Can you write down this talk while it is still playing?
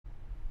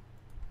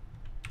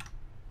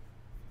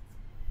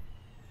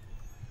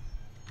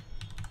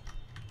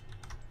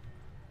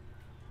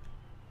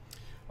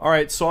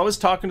Alright, so I was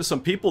talking to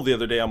some people the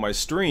other day on my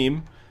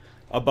stream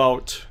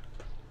about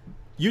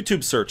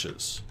YouTube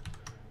searches.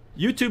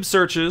 YouTube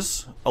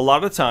searches, a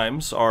lot of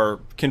times, are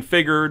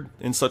configured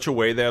in such a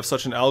way, they have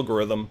such an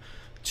algorithm,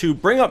 to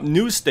bring up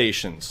news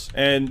stations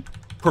and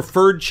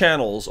preferred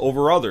channels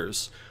over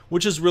others,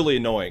 which is really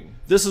annoying.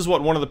 This is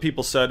what one of the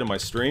people said in my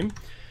stream.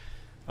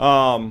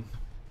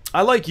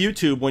 I like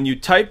YouTube when you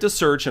typed a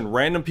search and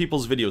random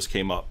people's videos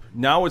came up.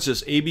 Now it's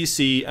just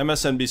ABC,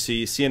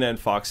 MSNBC, CNN,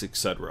 Fox,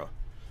 etc.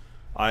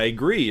 I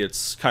agree,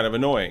 it's kind of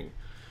annoying.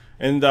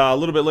 And a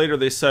little bit later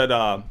they said,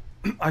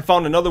 I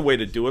found another way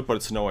to do it, but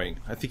it's annoying.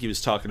 I think he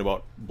was talking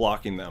about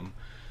blocking them.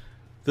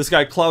 This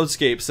guy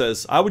Cloudscape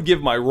says, I would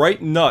give my right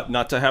nut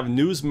not to have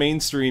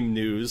mainstream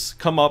news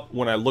come up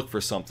when I look for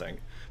something.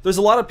 There's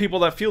a lot of people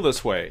that feel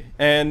this way.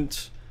 And,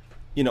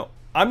 you know,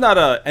 I'm not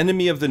an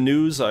enemy of the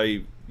news.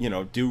 I,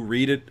 do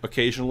read it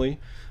occasionally.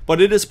 But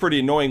it is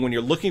pretty annoying when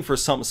you're looking for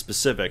something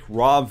specific,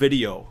 raw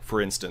video, for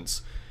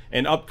instance,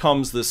 and up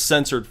comes this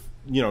censored,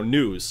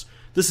 news.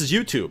 This is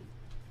YouTube.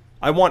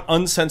 I want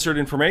uncensored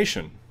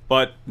information,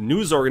 but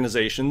news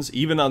organizations,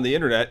 even on the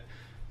internet,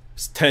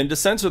 tend to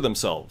censor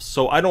themselves.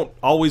 So I don't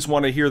always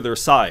want to hear their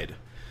side.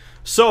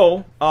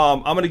 So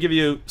I'm going to give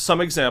you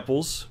some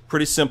examples,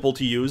 pretty simple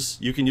to use.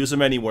 You can use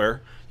them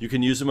anywhere. You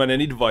can use them on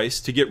any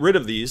device to get rid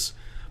of these.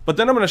 But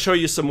then I'm going to show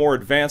you some more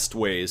advanced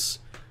ways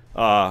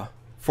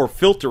for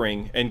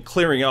filtering and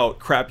clearing out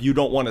crap you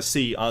don't want to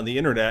see on the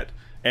internet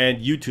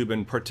and YouTube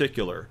in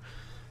particular.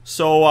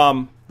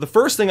 So the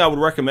first thing I would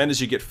recommend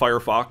is you get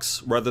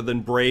Firefox rather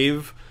than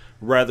Brave,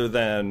 rather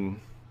than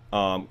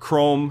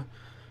Chrome,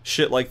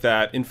 shit like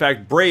that. In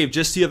fact, Brave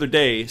just the other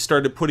day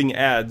started putting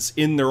ads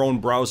in their own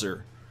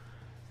browser,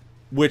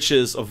 which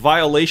is a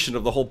violation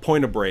of the whole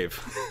point of Brave.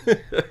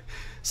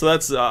 So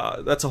that's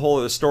a whole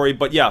other story.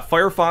 But yeah,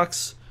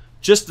 Firefox,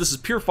 this is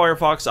pure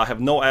Firefox. I have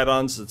no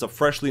add-ons. It's a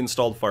freshly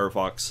installed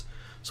Firefox.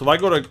 So if I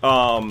go to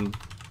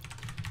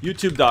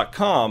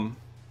youtube.com,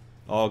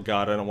 oh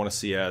god, I don't want to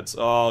see ads.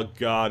 Oh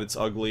god, it's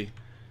ugly.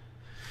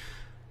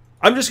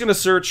 I'm just going to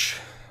search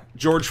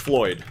George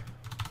Floyd,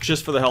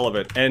 just for the hell of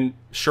it. And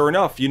sure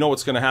enough, you know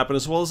what's going to happen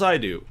as well as I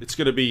do. It's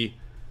going to be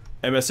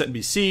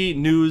MSNBC,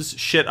 news,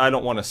 shit I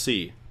don't want to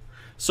see.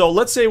 So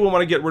let's say we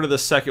want to get rid of the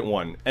second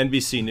one,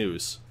 NBC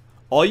News.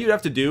 All you'd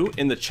have to do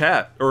in the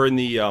chat, or in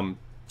the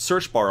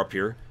search bar up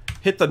here,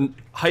 hit the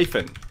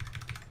hyphen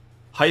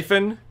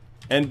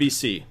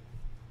NBC,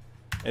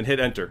 and hit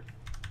enter.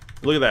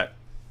 Look at that.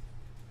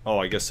 Oh,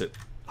 I guess it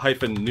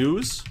hyphen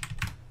news.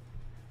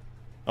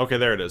 Okay,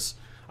 there it is.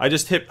 I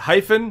just hit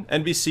hyphen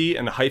NBC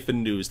and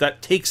hyphen news.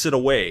 That takes it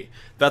away.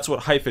 That's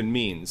what hyphen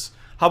means.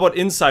 How about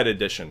inside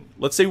edition?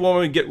 Let's say we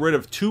want to get rid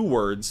of 2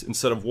 words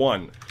instead of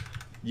 1.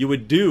 You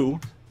would do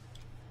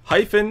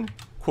hyphen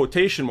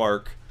quotation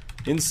mark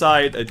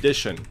inside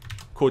edition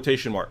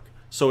quotation mark.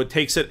 So it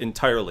takes it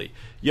entirely.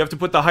 You have to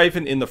put the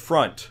hyphen in the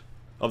front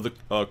of the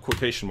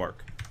quotation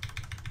mark.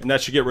 And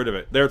that should get rid of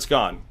it. There, it's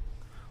gone.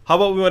 How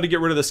about we want to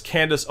get rid of this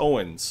Candace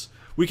Owens?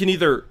 We can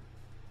either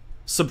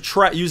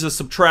use a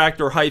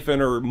subtract or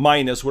hyphen or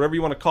minus, whatever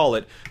you want to call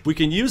it. We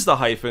can use the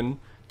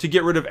hyphen to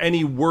get rid of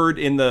any word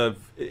in the...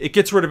 It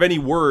gets rid of any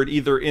word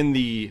either in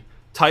the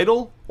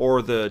title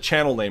or the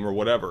channel name or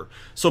whatever.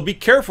 So be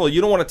careful.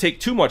 You don't want to take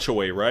too much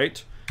away,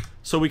 right?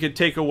 So we could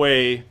take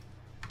away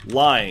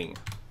lying.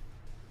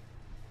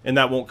 And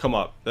that won't come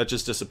up. That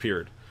just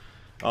disappeared.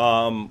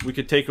 We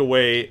could take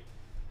away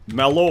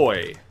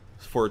Malloy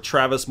for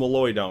Travis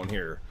Malloy down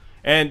here.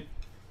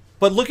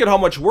 But look at how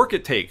much work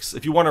it takes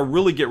if you want to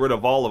really get rid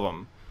of all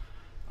of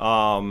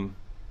them.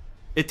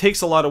 It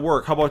takes a lot of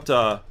work. How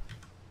about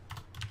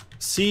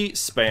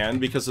C-SPAN,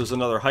 because there's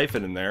another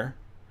hyphen in there.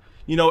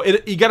 You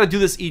got to do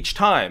this each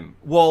time.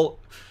 Well,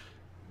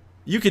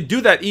 you could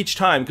do that each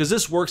time because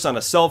this works on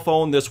a cell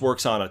phone, this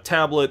works on a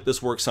tablet,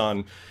 this works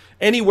on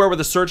anywhere with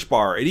a search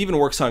bar. It even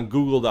works on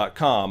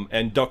google.com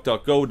and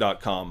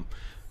duckduckgo.com.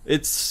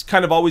 It's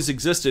kind of always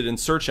existed in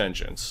search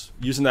engines,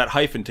 using that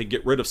hyphen to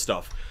get rid of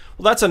stuff.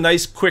 Well, that's a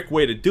nice, quick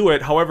way to do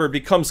it. However, it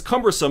becomes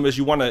cumbersome as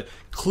you want to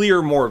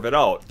clear more of it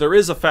out. There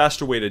is a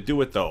faster way to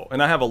do it, though,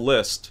 and I have a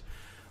list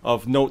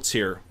of notes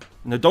here.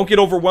 Now, don't get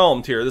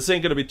overwhelmed here. This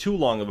ain't going to be too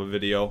long of a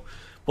video.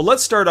 But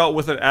let's start out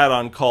with an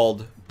add-on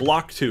called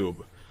BlockTube.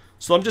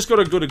 So I'm just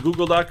going to go to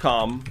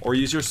google.com or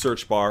use your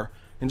search bar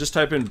and just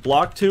type in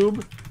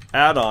BlockTube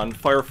add-on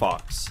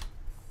Firefox.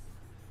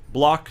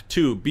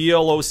 BlockTube,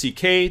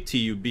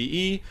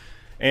 B-L-O-C-K-T-U-B-E.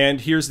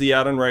 And here's the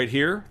add-on right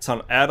here. It's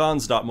on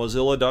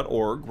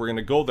addons.mozilla.org. We're going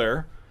to go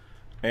there,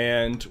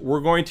 and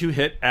we're going to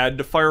hit Add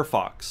to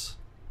Firefox.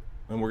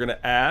 And we're going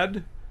to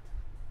add,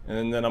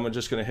 and then I'm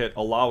just going to hit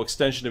Allow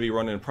Extension to be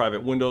run in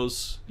private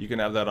windows. You can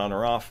have that on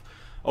or off.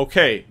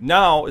 Okay,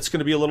 now it's going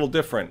to be a little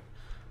different.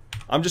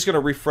 I'm just going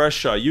to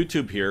refresh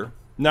YouTube here.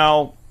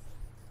 Now,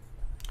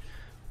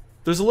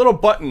 there's a little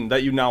button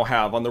that you now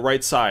have on the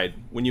right side.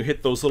 When you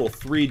hit those little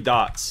 3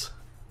 dots,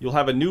 you'll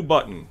have a new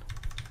button.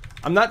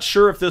 I'm not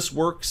sure if this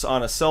works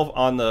on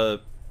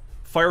the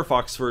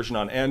Firefox version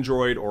on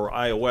Android or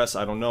iOS,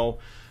 I don't know.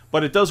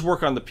 but it does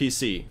work on the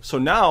PC. So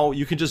now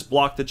you can just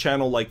block the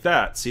channel like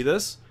that. See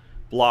this?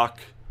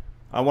 Block.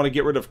 I want to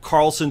get rid of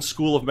Carlson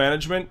School of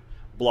Management.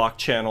 Block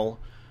channel.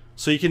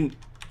 So I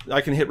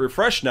can hit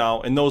refresh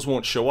now and those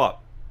won't show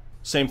up.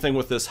 Same thing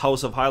with this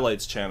House of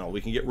Highlights channel.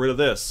 We can get rid of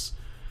this.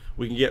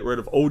 We can get rid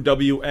of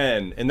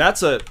OWN. And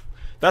that's a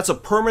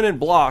permanent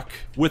block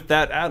with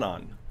that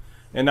add-on.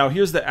 And now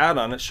here's the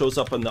add-on. It shows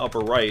up in the upper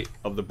right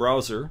of the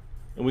browser.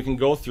 And we can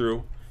go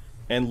through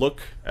and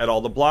look at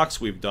all the blocks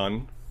we've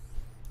done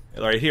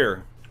right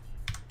here.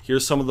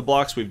 Here's some of the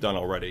blocks we've done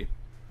already.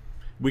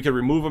 We can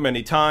remove them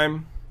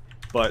anytime,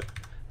 but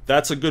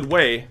that's a good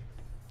way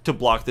to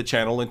block the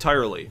channel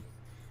entirely.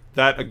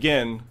 That,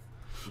 again,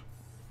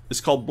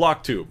 is called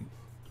BlockTube.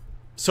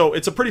 So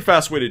it's a pretty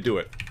fast way to do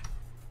it.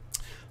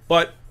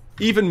 But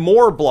even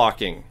more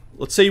blocking.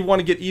 Let's say you want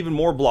to get even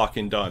more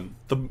blocking done.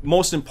 The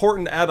most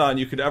important add-on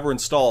you could ever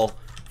install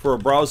for a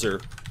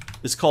browser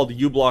is called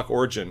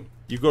uBlockorigin.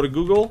 You go to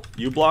Google,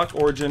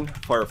 uBlockorigin,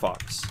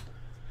 Firefox.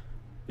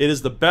 It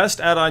is the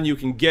best add-on you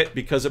can get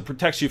because it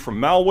protects you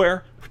from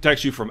malware,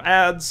 protects you from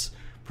ads,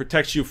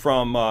 protects you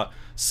from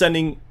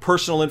sending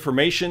personal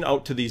information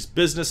out to these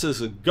businesses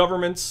and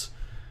governments.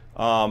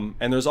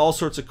 And there's all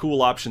sorts of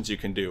cool options you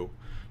can do.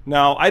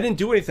 Now, I didn't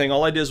do anything.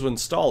 All I did was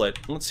install it.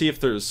 Let's see if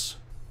there's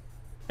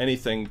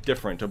anything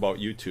different about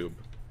YouTube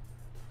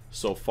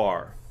so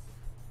far.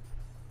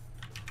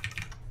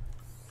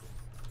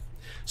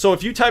 So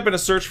if you type in a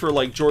search for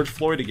like George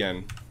Floyd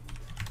again,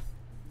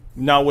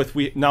 now that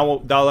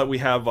we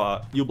have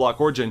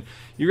uBlockorigin,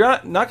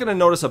 you're not going to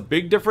notice a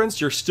big difference.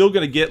 You're still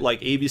going to get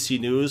like ABC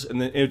News,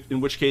 and then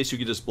in which case you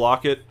can just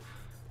block it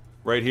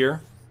right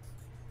here.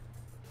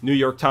 New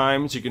York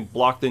Times, you can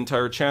block the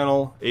entire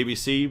channel.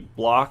 ABC,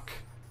 block.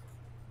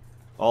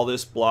 All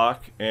this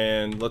block,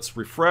 and let's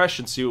refresh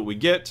and see what we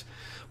get.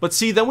 But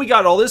see, then we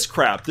got all this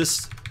crap.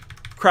 This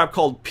crap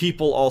called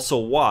people also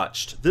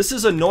watched. This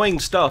is annoying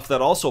stuff that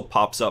also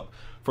pops up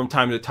from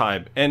time to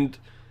time. And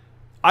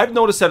I've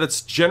noticed that it's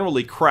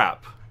generally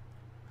crap.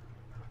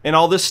 And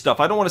all this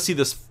stuff. I don't want to see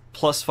this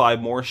 +5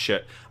 more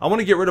shit. I want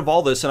to get rid of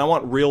all this and I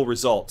want real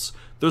results.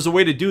 There's a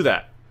way to do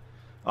that.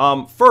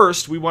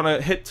 First, we want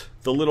to hit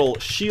the little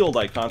shield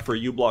icon for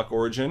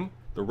uBlockorigin,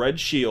 the red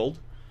shield.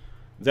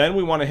 Then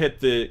we want to hit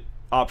the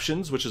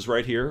options, which is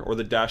right here, or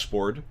the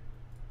dashboard,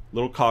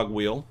 little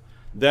cogwheel.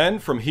 Then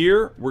from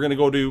here, we're going to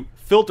go to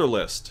filter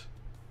list.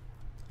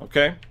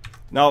 Okay?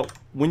 Now,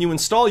 when you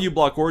install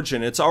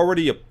uBlockorigin, it's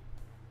already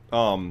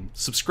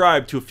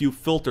subscribed to a few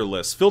filter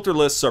lists. Filter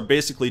lists are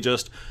basically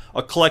just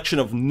a collection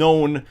of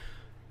known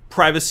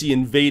privacy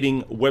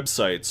invading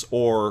websites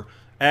or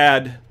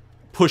ad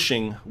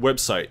pushing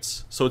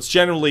websites. So it's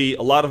generally,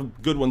 a lot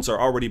of good ones are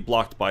already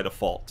blocked by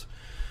default.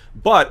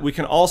 But we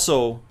can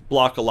also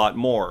block a lot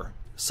more,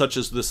 such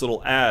as this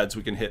little ads.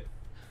 We can hit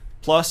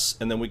plus,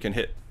 and then we can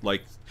hit,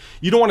 like,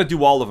 you don't want to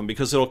do all of them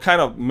because it'll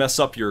kind of mess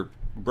up your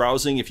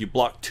browsing if you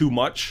block too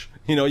much.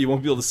 You know, you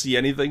won't be able to see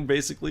anything,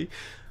 basically.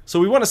 So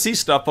we want to see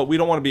stuff, but we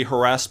don't want to be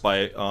harassed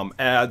by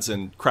ads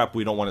and crap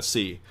we don't want to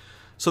see.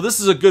 So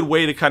this is a good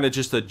way to kind of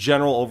just a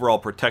general overall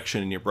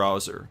protection in your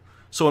browser.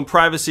 So in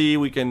privacy,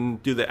 we can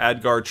do the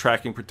AdGuard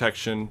tracking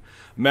protection.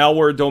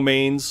 Malware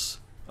domains,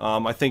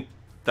 I think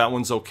that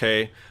one's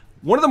okay.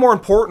 One of the more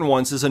important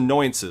ones is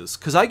annoyances,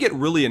 because I get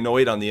really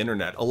annoyed on the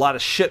internet. A lot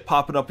of shit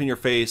popping up in your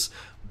face,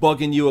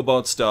 bugging you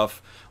about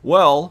stuff.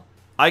 Well,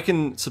 I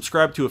can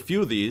subscribe to a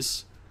few of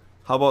these.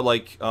 How about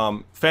like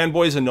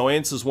Fanboys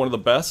Annoyance is one of the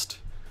best.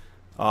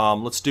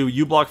 Let's do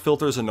uBlock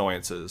Filters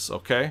Annoyances,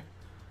 okay?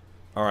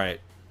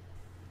 Alright.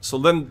 So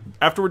then,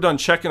 after we're done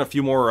checking a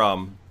few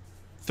more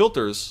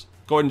filters,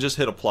 go ahead and just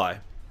hit apply.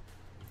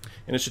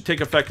 And it should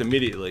take effect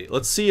immediately.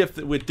 Let's see if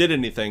it did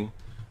anything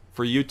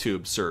for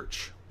YouTube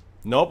search.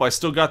 Nope, I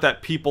still got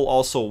that people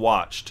also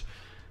watched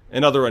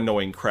and other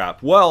annoying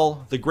crap.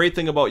 Well, the great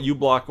thing about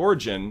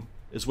uBlockorigin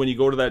is when you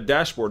go to that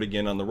dashboard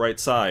again on the right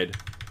side,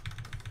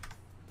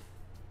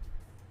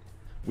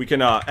 we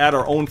can add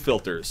our own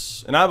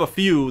filters. And I have a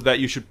few that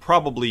you should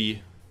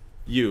probably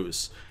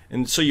use.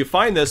 And so you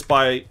find this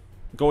by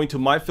going to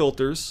My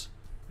Filters,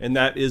 and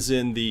that is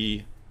in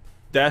the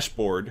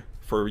dashboard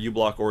for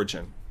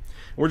uBlockorigin.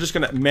 We're just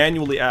going to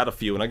manually add a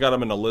few, and I got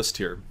them in a list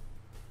here.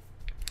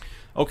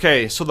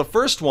 Okay, so the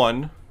first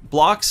one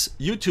blocks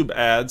YouTube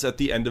ads at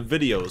the end of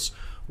videos.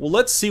 Well,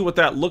 let's see what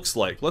that looks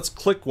like. Let's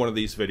click one of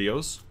these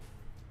videos.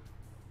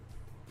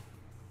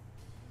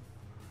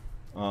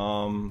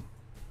 How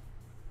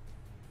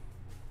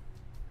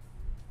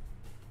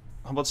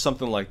about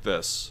something like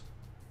this?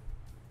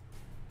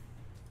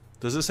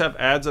 Does this have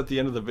ads at the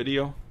end of the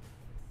video?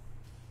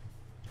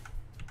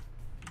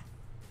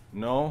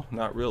 No,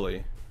 not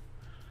really.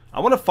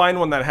 I want to find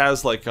one that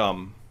has like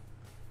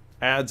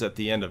ads at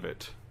the end of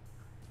it.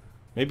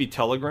 Maybe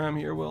Telegram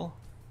here will.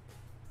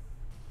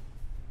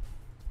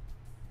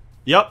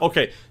 Yep,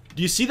 okay.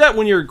 Do you see that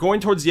when you're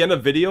going towards the end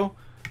of video?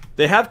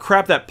 They have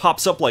crap that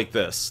pops up like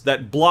this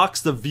that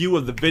blocks the view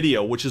of the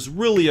video, which is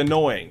really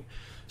annoying.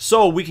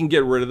 So we can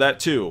get rid of that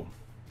too.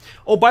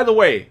 Oh, by the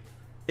way,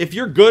 if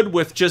you're good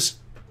with just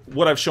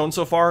what I've shown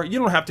so far, you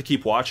don't have to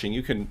keep watching.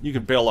 You can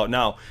bail out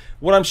now.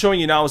 What I'm showing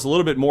you now is a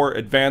little bit more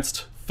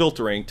advanced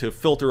filtering to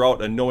filter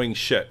out annoying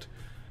shit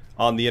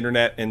on the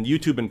internet and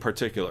YouTube in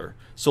particular.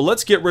 So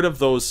let's get rid of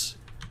those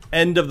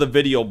end of the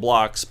video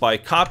blocks by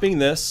copying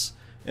this,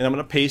 and I'm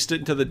going to paste it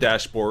into the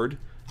dashboard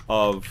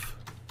of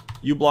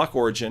uBlock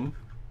origin.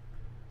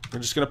 We're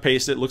just going to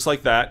paste it. It looks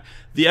like that.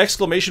 The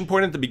exclamation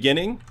point at the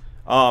beginning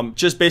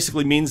just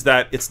basically means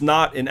that it's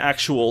not an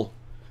actual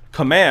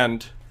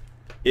command,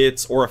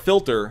 or a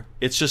filter.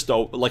 It's just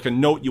like a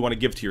note you want to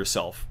give to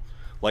yourself.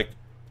 Like,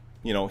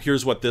 you know,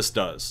 here's what this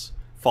does,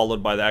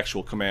 followed by the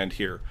actual command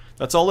here.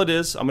 That's all it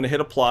is. I'm going to hit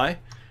apply.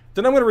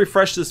 Then I'm going to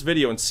refresh this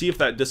video and see if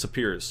that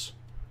disappears.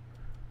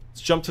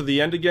 Let's jump to the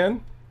end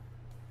again.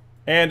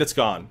 And it's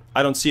gone.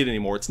 I don't see it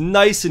anymore. It's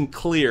nice and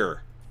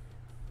clear.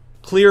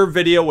 Clear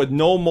video with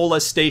no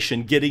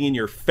molestation getting in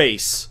your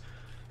face.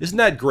 Isn't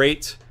that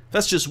great?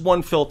 That's just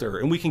one filter,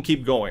 and we can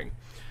keep going.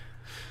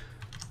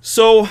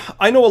 So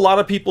I know a lot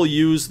of people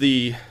use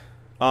the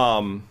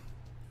homepage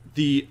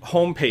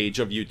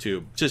of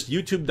YouTube, just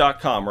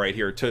youtube.com right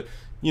here, to,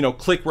 you know,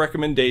 click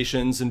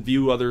recommendations and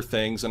view other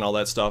things and all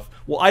that stuff.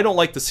 Well, I don't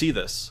like to see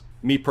this,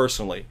 me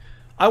personally.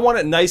 I want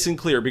it nice and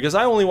clear because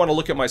I only want to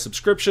look at my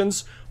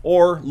subscriptions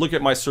or look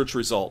at my search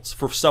results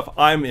for stuff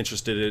I'm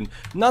interested in,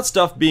 not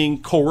stuff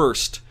being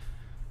coerced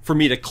for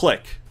me to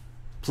click.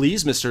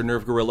 Please, Mr.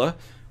 Nerve Gorilla,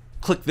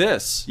 click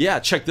this. Yeah,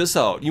 check this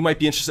out. You might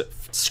be interested.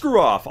 Screw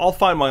off. I'll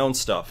find my own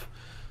stuff.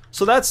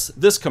 So that's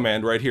this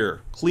command right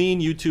here,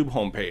 clean YouTube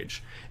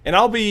homepage. And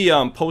I'll be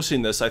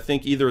posting this, I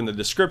think, either in the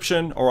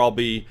description or I'll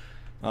be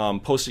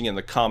posting in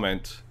the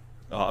comment,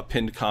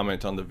 pinned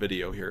comment on the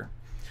video here.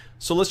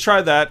 So let's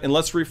try that, and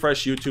let's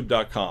refresh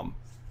youtube.com.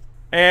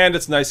 And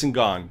it's nice and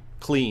gone.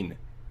 Clean.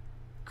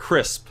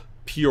 Crisp.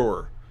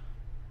 Pure.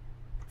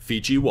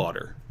 Fiji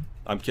water.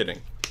 I'm kidding.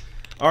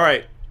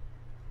 Alright.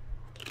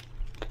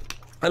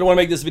 I don't want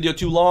to make this video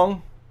too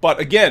long, but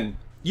again,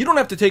 you don't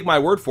have to take my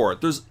word for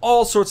it. There's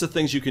all sorts of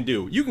things you can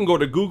do. You can go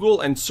to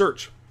Google and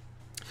search,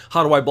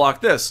 how do I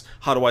block this?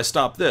 How do I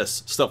stop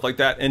this? Stuff like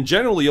that. And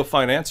generally you'll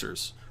find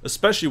answers,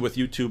 especially with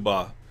YouTube,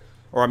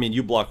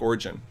 uBlock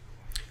origin.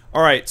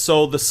 All right,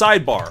 so the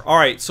sidebar. All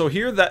right, so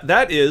here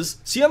that is,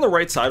 see on the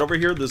right side over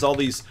here, there's all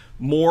these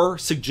more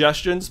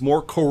suggestions,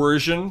 more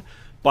coercion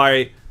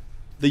by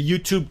the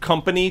YouTube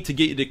company to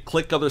get you to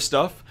click other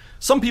stuff.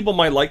 Some people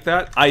might like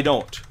that. I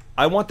don't.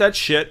 I want that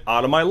shit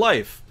out of my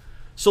life.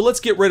 So let's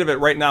get rid of it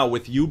right now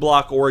with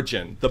uBlock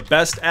origin, the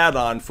best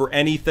add-on for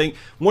anything.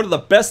 One of the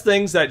best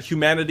things that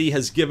humanity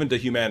has given to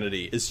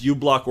humanity is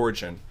uBlock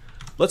origin.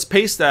 Let's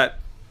paste that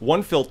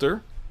one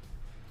filter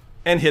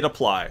and hit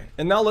apply.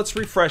 And now let's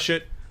refresh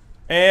it.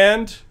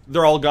 And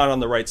they're all gone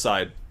on the right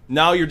side.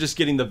 Now you're just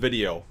getting the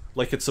video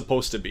like it's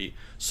supposed to be.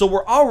 So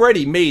we're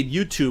already made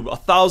YouTube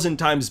 1,000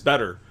 times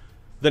better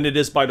than it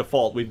is by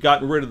default. We've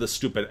gotten rid of the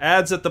stupid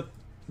ads at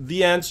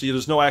the end, so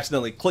there's no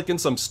accidentally clicking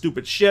some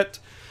stupid shit.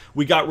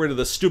 We got rid of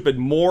the stupid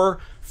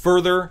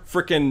further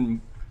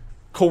frickin'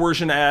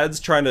 coercion ads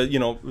trying to, you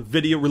know,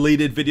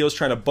 related videos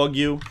trying to bug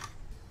you.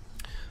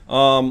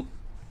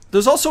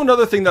 There's also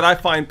another thing that I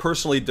find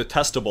personally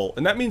detestable,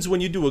 and that means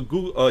when you do a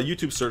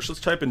YouTube search, let's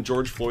type in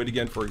George Floyd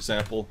again, for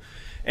example,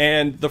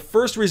 and the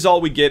first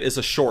result we get is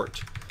a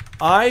short.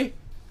 I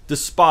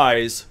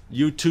despise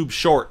YouTube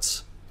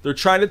shorts. They're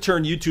trying to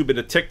turn YouTube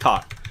into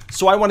TikTok,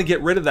 so I want to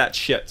get rid of that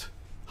shit.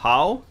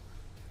 How?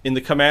 In the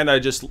command I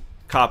just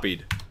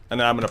copied,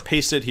 and I'm going to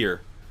paste it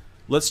here.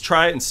 Let's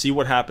try it and see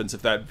what happens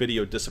if that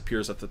video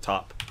disappears at the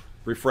top.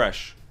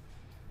 Refresh.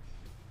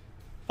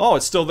 Oh,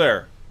 it's still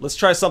there. Let's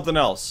try something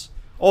else.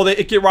 Oh,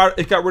 it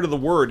got rid of the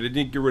word. It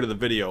didn't get rid of the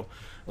video.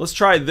 Let's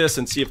try this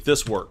and see if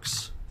this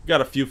works. We've got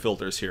a few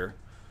filters here.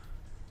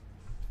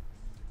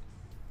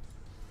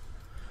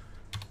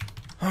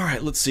 All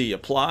right, let's see.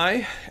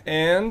 Apply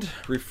and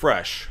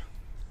refresh.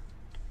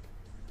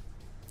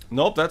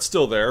 Nope, that's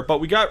still there.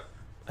 But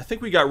I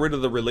think we got rid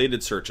of the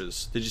related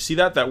searches. Did you see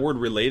that? That word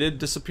related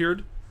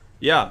disappeared?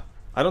 Yeah.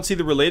 I don't see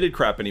the related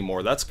crap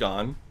anymore. That's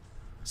gone.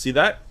 See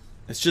that?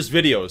 It's just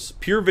videos.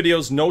 Pure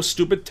videos, no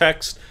stupid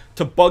text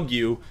to bug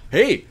you.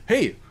 Hey,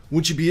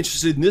 wouldn't you be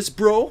interested in this,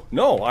 bro?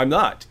 No, I'm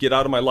not. Get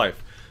out of my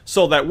life.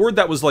 So that word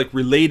that was like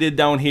related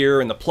down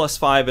here and the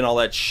 +5 and all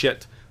that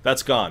shit,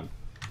 that's gone.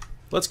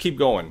 Let's keep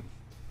going.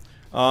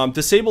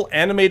 Disable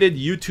animated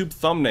YouTube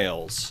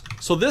thumbnails.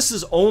 So this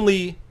is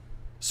only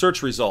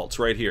search results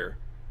right here.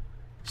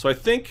 So I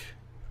think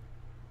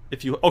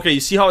if you, okay,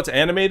 you see how it's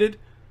animated?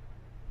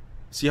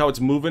 See how it's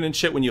moving and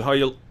shit when how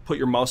you put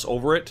your mouse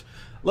over it?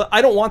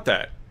 I don't want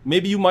that.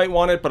 Maybe you might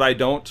want it, but I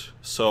don't.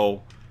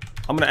 So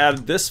I'm going to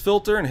add this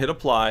filter and hit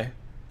apply.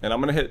 And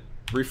I'm going to hit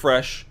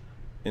refresh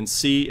and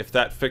see if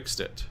that fixed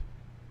it.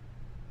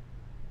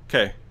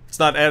 Okay, it's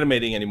not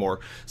animating anymore.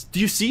 Do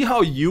you see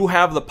how you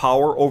have the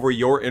power over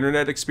your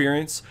internet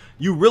experience?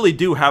 You really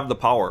do have the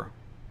power.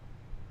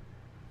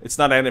 It's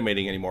not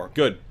animating anymore.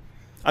 Good.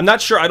 I'm not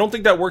sure. I don't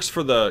think that works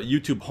for the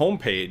YouTube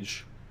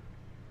homepage.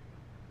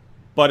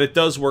 but it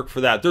does work for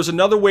that. There's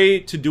another way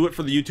to do it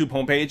for the YouTube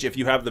homepage if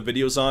you have the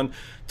videos on,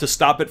 to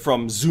stop it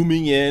from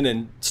zooming in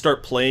and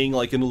start playing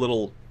like in a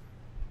little,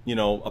 you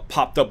know, a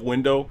popped up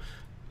window.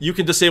 You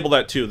can disable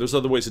that too. There's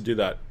other ways to do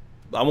that.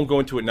 I won't go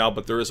into it now,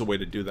 but there is a way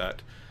to do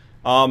that.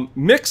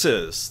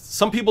 Mixes.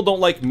 Some people don't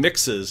like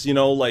mixes, you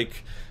know,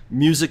 like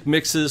music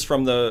mixes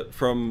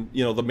from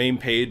you know, the main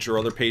page or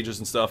other pages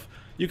and stuff.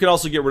 You can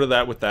also get rid of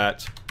that with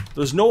that.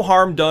 There's no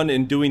harm done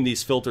in doing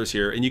these filters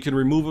here, and you can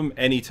remove them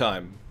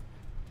anytime.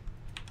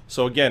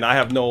 So again, I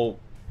have no,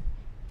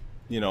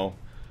 you know,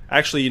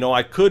 actually, you know,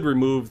 I could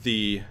remove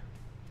the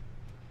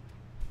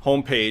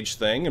homepage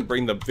thing and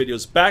bring the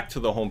videos back to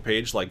the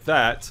homepage like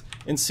that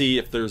and see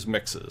if there's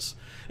mixes.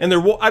 And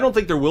I don't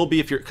think there will be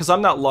if you're, because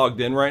I'm not logged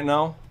in right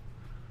now.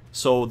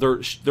 So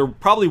there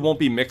probably won't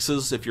be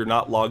mixes if you're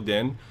not logged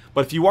in.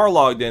 But if you are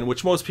logged in,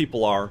 which most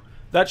people are,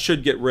 that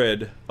should get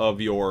rid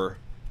of your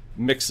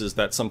mixes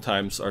that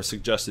sometimes are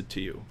suggested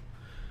to you.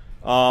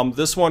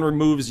 This one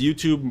removes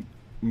YouTube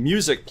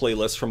music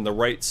playlists from the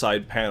right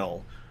side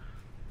panel.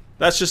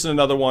 That's just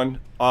another one.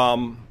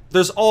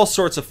 There's all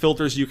sorts of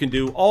filters you can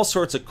do, all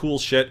sorts of cool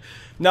shit.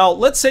 Now,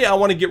 let's say I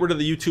want to get rid of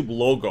the YouTube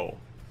logo,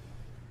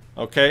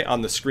 okay,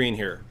 on the screen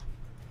here.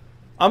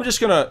 I'm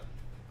just gonna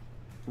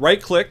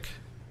right-click,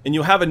 and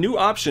you have a new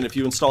option if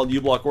you installed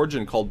uBlock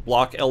Origin called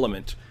Block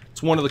Element.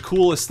 It's one of the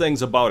coolest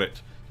things about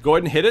it. Go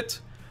ahead and hit it.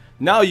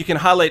 Now you can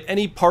highlight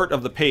any part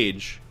of the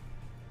page.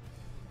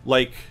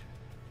 Like,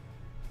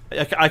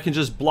 I can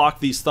just block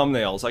these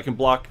thumbnails. I can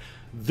block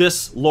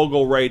this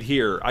logo right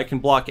here. I can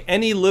block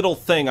any little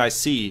thing I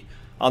see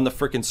on the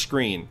frickin'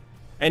 screen.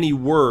 Any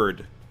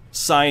word,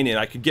 sign in.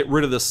 I could get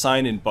rid of the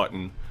sign in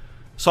button.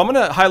 So I'm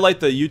gonna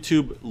highlight the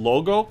YouTube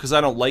logo because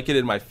I don't like it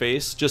in my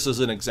face, just as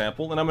an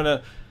example. And I'm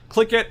gonna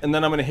click it, and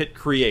then I'm gonna hit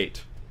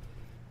create.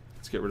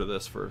 Let's get rid of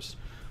this first.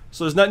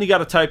 So there's nothing you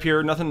gotta type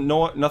here,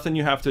 nothing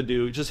you have to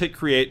do. Just hit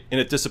create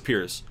and it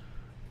disappears.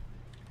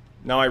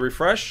 Now I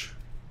refresh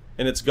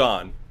and it's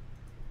gone.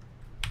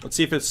 Let's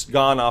see if it's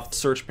gone off the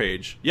search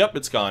page. Yep,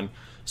 it's gone.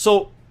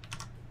 So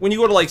when you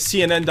go to like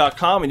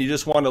CNN.com and you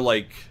just want to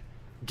like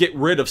get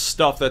rid of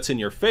stuff that's in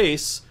your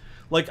face,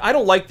 like I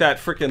don't like that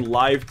freaking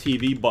live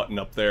TV button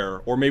up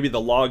there, or maybe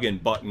the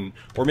login button,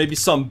 or maybe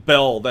some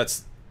bell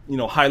that's, you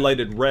know,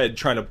 highlighted red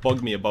trying to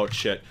bug me about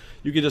shit.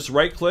 You can just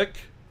right click,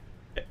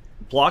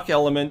 block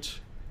element,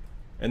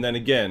 and then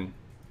again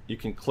you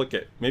can click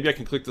it. Maybe I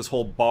can click this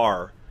whole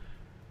bar.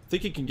 I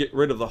think you can get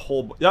rid of the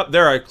whole, yep,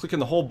 there, I click in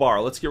the whole bar.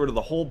 Let's get rid of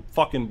the whole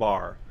fucking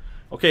bar.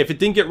 Okay, if it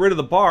didn't get rid of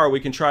the bar, we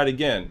can try it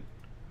again.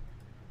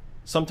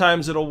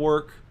 Sometimes it'll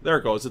work. There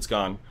it goes, it's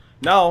gone.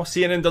 Now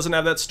CNN doesn't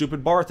have that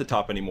stupid bar at the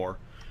top anymore.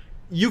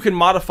 You can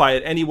modify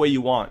it any way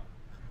you want.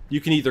 You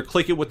can either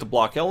click it with the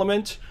block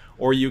element,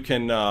 or you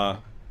can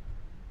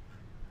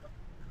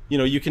you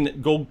know, you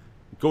can go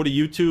to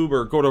YouTube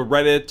or go to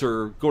Reddit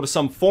or go to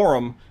some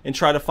forum and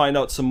try to find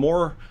out some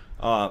more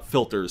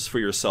filters for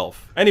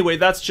yourself. Anyway,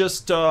 that's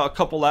just a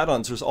couple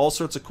add-ons. There's all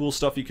sorts of cool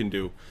stuff you can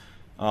do.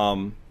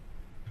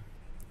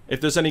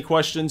 If there's any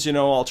questions, you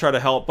know, I'll try to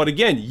help. But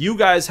again, you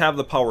guys have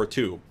the power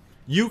too.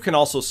 You can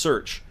also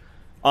search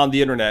on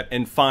the internet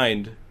and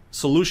find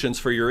solutions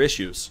for your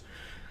issues.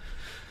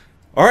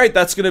 All right,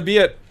 that's going to be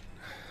it.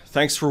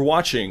 Thanks for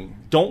watching.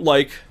 Don't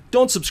like,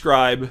 don't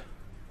subscribe,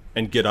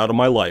 and get out of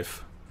my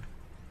life.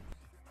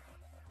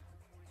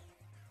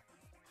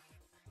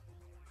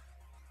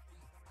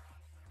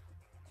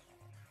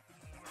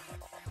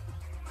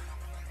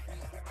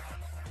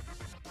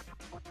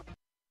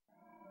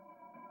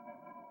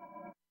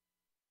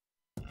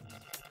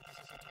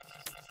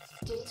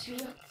 Détruire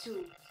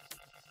tout,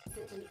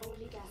 c'est une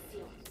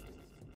obligation.